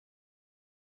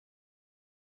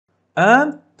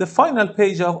And the final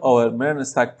page of our MERN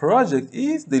stack project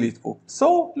is delete book.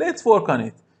 So let's work on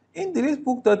it. In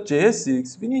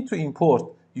deletebook.js6, we need to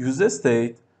import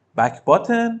useState, back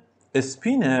button,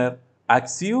 spinner,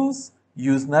 Axios,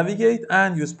 use navigate,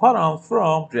 and use param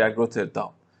from React Rotterdam.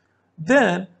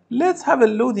 Then let's have a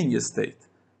loading state.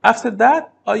 After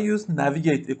that, I use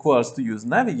navigate equals to use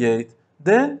navigate.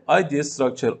 Then ID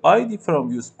structure ID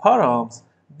from use params.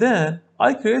 Then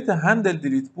I create a handle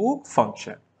delete book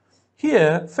function.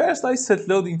 Here, first I set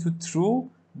loading to true,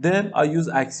 then I use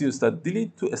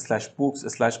axios.delete to slash books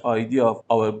slash ID of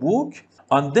our book.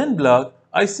 On then block,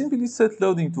 I simply set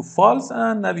loading to false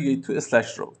and navigate to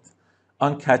slash route.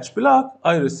 On catch block,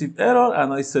 I receive error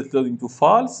and I set loading to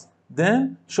false,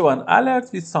 then show an alert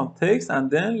with some text and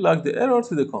then log the error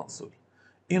to the console.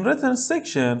 In return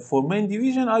section, for main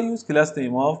division, I use class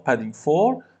name of padding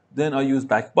 4, then I use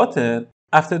back button.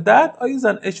 After that, I use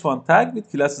an h1 tag with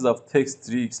classes of text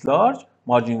 3x large,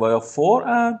 margin y of 4,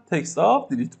 and text of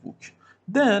delete book.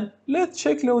 Then let's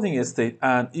check loading state,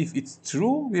 and if it's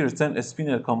true, we return a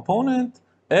spinner component,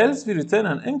 else we return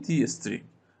an empty string.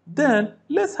 Then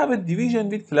let's have a division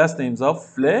with class names of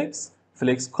flex,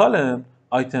 flex column,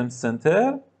 item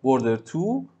center, border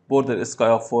 2, border sky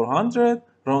of 400,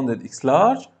 rounded x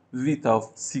large, width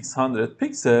of 600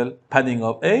 pixel, padding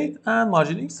of 8, and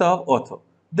margin x of auto.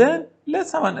 Then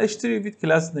let's have an h3 with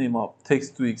class name of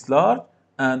text 2x large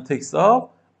and text of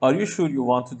are you sure you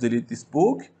want to delete this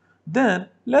book? Then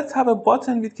let's have a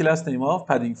button with class name of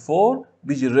padding 4,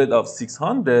 bg red of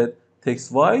 600,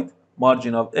 text white,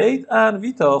 margin of 8, and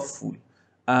width of full.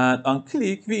 And on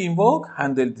click, we invoke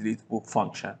handle delete book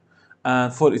function.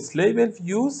 And for its label, we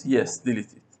use yes,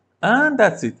 delete it. And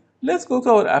that's it. Let's go to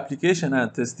our application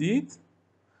and test it.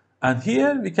 And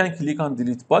here we can click on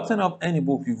delete button of any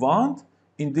book we want.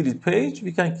 In delete page,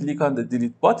 we can click on the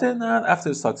delete button, and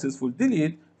after successful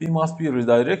delete, we must be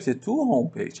redirected to home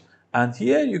page. And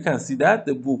here you can see that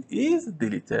the book is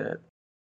deleted.